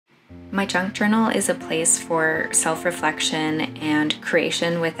My junk journal is a place for self-reflection and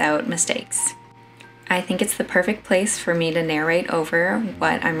creation without mistakes. I think it's the perfect place for me to narrate over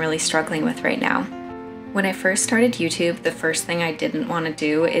what I'm really struggling with right now. When I first started YouTube, the first thing I didn't want to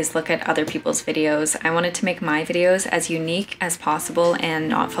do is look at other people's videos. I wanted to make my videos as unique as possible and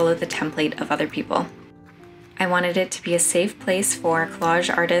not follow the template of other people. I wanted it to be a safe place for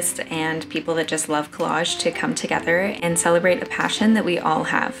collage artists and people that just love collage to come together and celebrate a passion that we all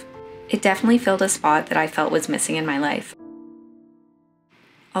have. It definitely filled a spot that I felt was missing in my life.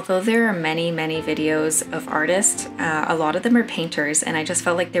 Although there are many videos of artists, a lot of them are painters, and I just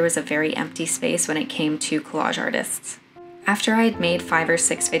felt like there was a very empty space when it came to collage artists. After I had made 5 or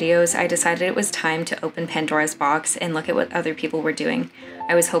 6 videos, I decided it was time to open Pandora's box and look at what other people were doing.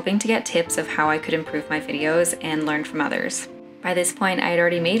 I was hoping to get tips of how I could improve my videos and learn from others. By this point, I had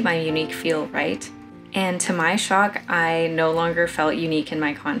already made my unique feel, right? And to my shock, I no longer felt unique in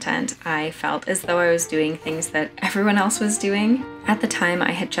my content. I felt as though I was doing things that everyone else was doing. At the time,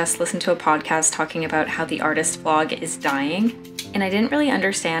 I had just listened to a podcast talking about how the artist vlog is dying, and I didn't really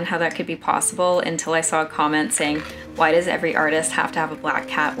understand how that could be possible until I saw a comment saying, why does every artist have to have a black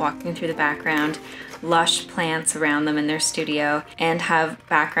cat walking through the background, lush plants around them in their studio, and have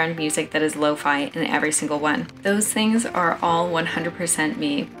background music that is lo-fi in every single one? Those things are all 100%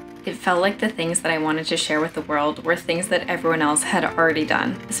 me. It felt like the things that I wanted to share with the world were things that everyone else had already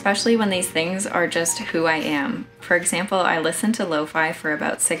done, especially when these things are just who I am. For example, I listen to lo-fi for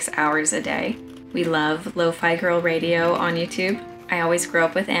about 6 hours a day. We love Lo-Fi Girl Radio on YouTube. I always grew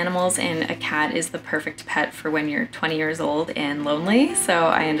up with animals, and a cat is the perfect pet for when you're 20 years old and lonely, so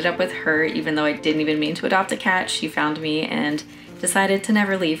I ended up with her even though I didn't even mean to adopt a cat. She found me and decided to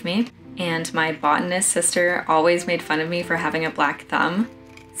never leave me. And my botanist sister always made fun of me for having a black thumb.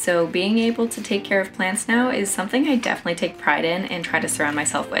 So being able to take care of plants now is something I definitely take pride in and try to surround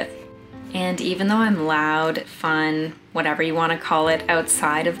myself with. And even though I'm loud, fun, whatever you want to call it,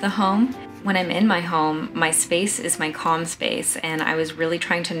 outside of the home, when I'm in my home, my space is my calm space, and I was really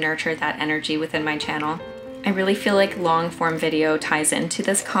trying to nurture that energy within my channel. I really feel like long form video ties into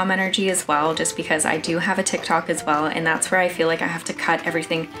this calm energy as well, just because I do have a TikTok as well, and that's where I feel like I have to cut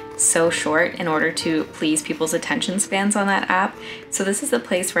everything so short in order to please people's attention spans on that app. So this is a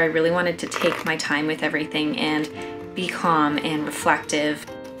place where I really wanted to take my time with everything and be calm and reflective.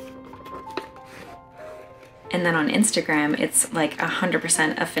 And then on Instagram, it's like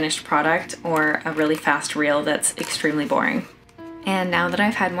 100% a finished product or a really fast reel that's extremely boring. And now that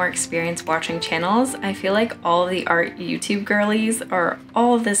I've had more experience watching channels, I feel like all the art YouTube girlies are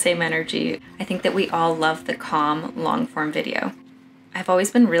all of the same energy. I think that we all love the calm, long-form video. I've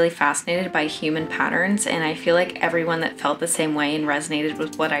always been really fascinated by human patterns, and I feel like everyone that felt the same way and resonated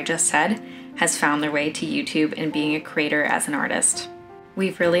with what I just said has found their way to YouTube and being a creator as an artist.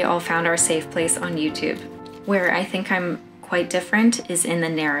 We've really all found our safe place on YouTube. Where I think I'm quite different is in the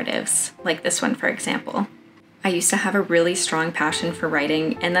narratives, like this one for example. I used to have a really strong passion for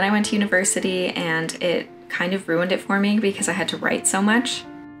writing, and then I went to university and it kind of ruined it for me because I had to write so much.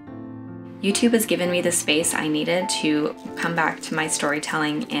 YouTube has given me the space I needed to come back to my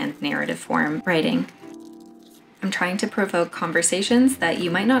storytelling and narrative form writing. I'm trying to provoke conversations that you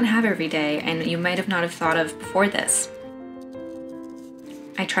might not have every day and you might have not have thought of before this.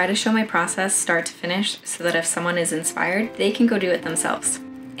 I try to show my process start to finish so that if someone is inspired, they can go do it themselves.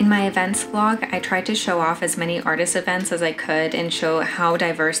 In my events vlog, I tried to show off as many artist events as I could and show how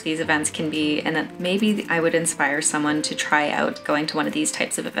diverse these events can be, and that maybe I would inspire someone to try out going to one of these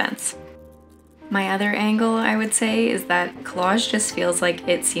types of events. My other angle, I would say, is that collage just feels like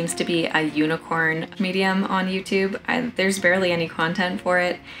it seems to be a unicorn medium on YouTube. There's barely any content for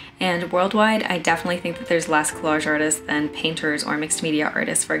it, and worldwide, I definitely think that there's less collage artists than painters or mixed media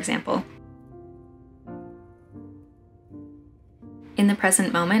artists, for example. In the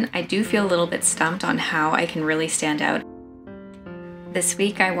present moment, I do feel a little bit stumped on how I can really stand out. This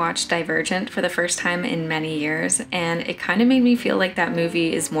week I watched Divergent for the first time in many years, and it kind of made me feel like that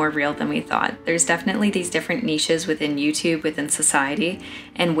movie is more real than we thought. There's definitely these different niches within YouTube, within society,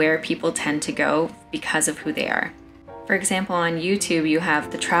 and where people tend to go because of who they are. For example, on YouTube you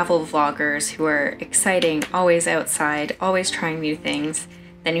have the travel vloggers who are exciting, always outside, always trying new things.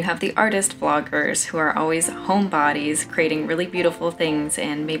 Then you have the artist vloggers who are always homebodies, creating really beautiful things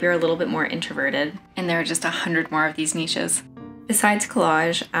and maybe are a little bit more introverted. And there are just 100 more of these niches. Besides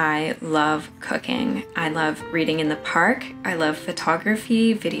collage, I love cooking. I love reading in the park. I love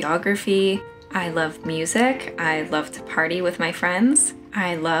photography, videography. I love music. I love to party with my friends.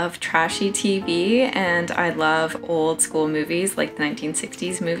 I love trashy TV, and I love old school movies like the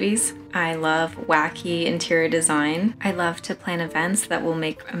 1960s movies. I love wacky interior design. I love to plan events that will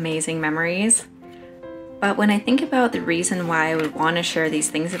make amazing memories. But when I think about the reason why I would want to share these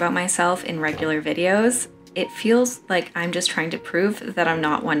things about myself in regular videos, it feels like I'm just trying to prove that I'm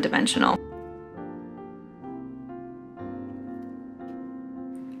not one-dimensional.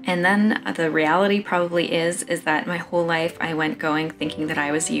 And then the reality probably is that my whole life I went going thinking that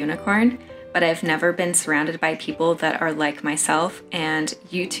I was a unicorn, but I've never been surrounded by people that are like myself, and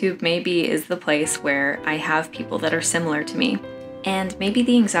YouTube maybe is the place where I have people that are similar to me. And maybe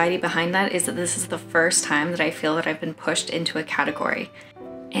the anxiety behind that is that this is the first time that I feel that I've been pushed into a category.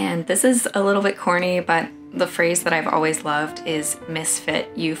 And this is a little bit corny, but the phrase that I've always loved is misfit,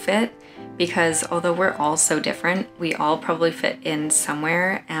 you fit, because although we're all so different, we all probably fit in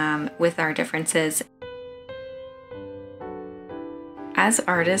somewhere with our differences. As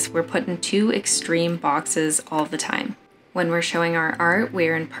artists, we're put in two extreme boxes all the time. When we're showing our art,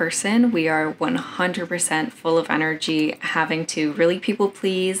 we're in person, we are 100% full of energy, having to really people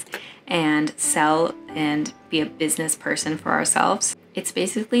please and sell and be a business person for ourselves. It's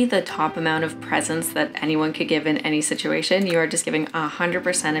basically the top amount of presence that anyone could give in any situation. You are just giving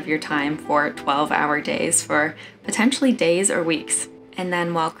 100% of your time for 12-hour days for potentially days or weeks. And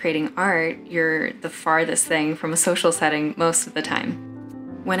then while creating art, you're the farthest thing from a social setting most of the time.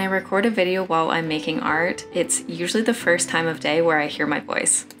 When I record a video while I'm making art, it's usually the first time of day where I hear my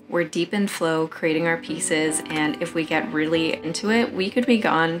voice. We're deep in flow creating our pieces, and if we get really into it, we could be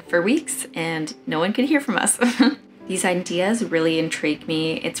gone for weeks and no one could hear from us. These ideas really intrigue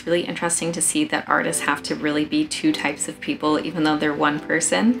me. It's really interesting to see that artists have to really be two types of people even though they're one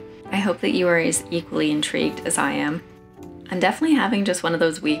person. I hope that you are as equally intrigued as I am. I'm definitely having just one of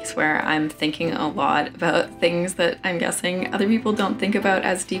those weeks where I'm thinking a lot about things that I'm guessing other people don't think about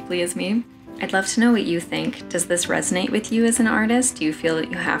as deeply as me. I'd love to know what you think. Does this resonate with you as an artist? Do you feel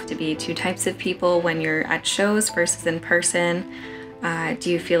that you have to be two types of people when you're at shows versus in person? Do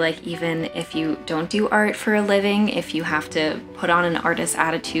you feel like even if you don't do art for a living, if you have to put on an artist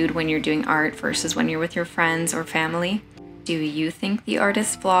attitude when you're doing art versus when you're with your friends or family? Do you think the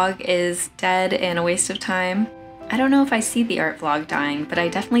artist vlog is dead and a waste of time? I don't know if I see the art vlog dying, but I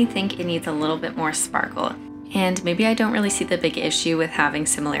definitely think it needs a little bit more sparkle. And maybe I don't really see the big issue with having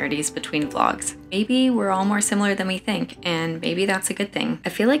similarities between vlogs. Maybe we're all more similar than we think, and maybe that's a good thing. I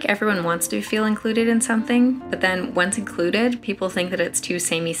feel like everyone wants to feel included in something, but then once included, people think that it's too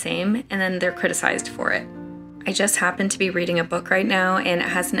samey same, and then they're criticized for it. I just happened to be reading a book right now, and it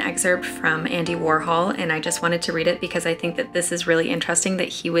has an excerpt from Andy Warhol, and I just wanted to read it because I think that this is really interesting that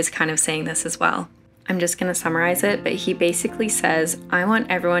he was kind of saying this as well. I'm just going to summarize it, but he basically says, I want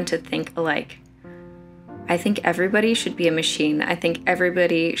everyone to think alike. I think everybody should be a machine. I think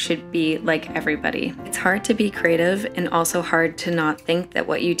everybody should be like everybody. It's hard to be creative and also hard to not think that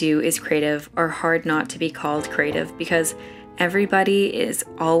what you do is creative, or hard not to be called creative, because everybody is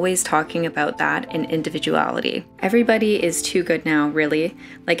always talking about that and individuality. Everybody is too good now, really.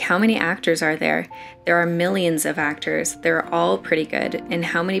 Like, how many actors are there? There are millions of actors. They're all pretty good. And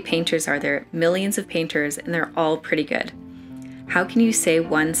how many painters are there? Millions of painters, and they're all pretty good. How can you say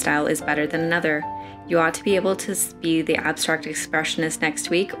one style is better than another? You ought to be able to be the abstract expressionist next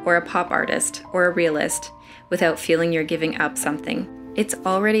week, or a pop artist, or a realist, without feeling you're giving up something. It's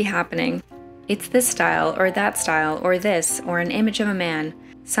already happening. It's this style, or that style, or this, or an image of a man.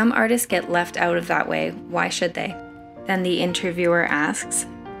 Some artists get left out of that way. Why should they? Then the interviewer asks,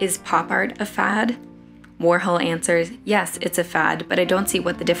 is pop art a fad? Warhol answers, yes, it's a fad, but I don't see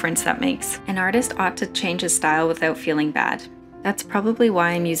what the difference that makes. An artist ought to change his style without feeling bad. That's probably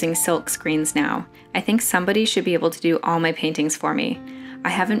why I'm using silk screens now. I think somebody should be able to do all my paintings for me. I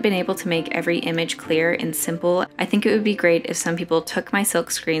haven't been able to make every image clear and simple. I think it would be great if some people took my silk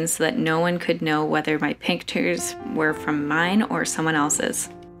screens so that no one could know whether my pictures were from mine or someone else's.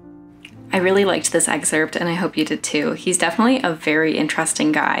 I really liked this excerpt, and I hope you did too. He's definitely a very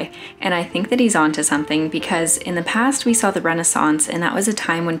interesting guy, and I think that he's onto something, because in the past we saw the Renaissance, and that was a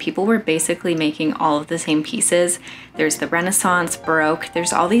time when people were basically making all of the same pieces. There's the Renaissance, Baroque,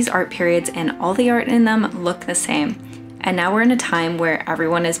 there's all these art periods, and all the art in them look the same. And now we're in a time where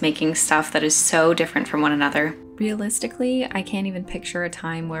everyone is making stuff that is so different from one another. Realistically, I can't even picture a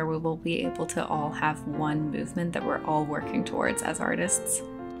time where we will be able to all have one movement that we're all working towards as artists.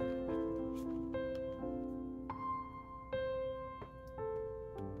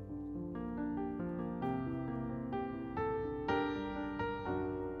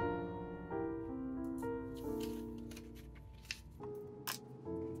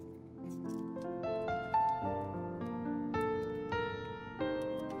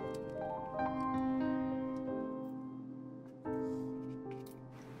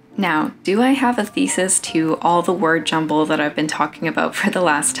 Now, do I have a thesis to all the word jumble that I've been talking about for the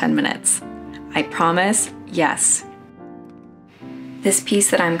last 10 minutes? I promise, yes. This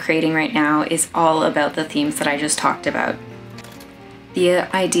piece that I'm creating right now is all about the themes that I just talked about.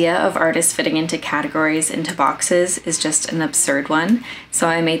 The idea of artists fitting into categories, into boxes, is just an absurd one. So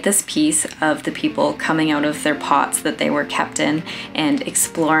I made this piece of the people coming out of their pots that they were kept in and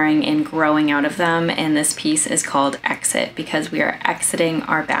exploring and growing out of them. And this piece is called Exit because we are exiting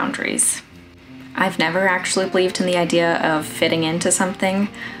our boundaries. I've never actually believed in the idea of fitting into something.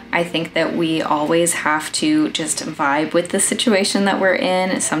 I think that we always have to just vibe with the situation that we're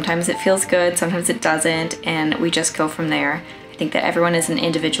in. Sometimes it feels good, sometimes it doesn't, and we just go from there. I think that everyone is an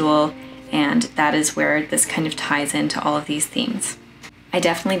individual, and that is where this kind of ties into all of these themes. I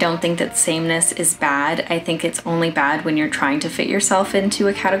definitely don't think that sameness is bad. I think it's only bad when you're trying to fit yourself into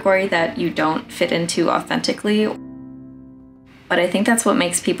a category that you don't fit into authentically. But I think that's what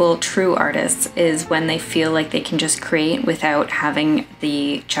makes people true artists, is when they feel like they can just create without having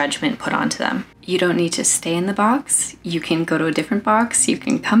the judgment put onto them. You don't need to stay in the box. You can go to a different box. You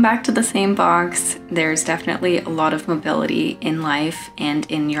can come back to the same box. There's definitely a lot of mobility in life and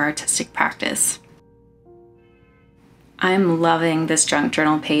in your artistic practice. I'm loving this junk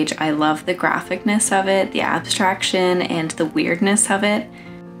journal page. I love the graphicness of it, the abstraction, and the weirdness of it.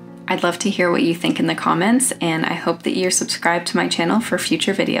 I'd love to hear what you think in the comments, and I hope that you're subscribed to my channel for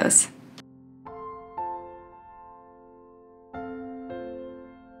future videos.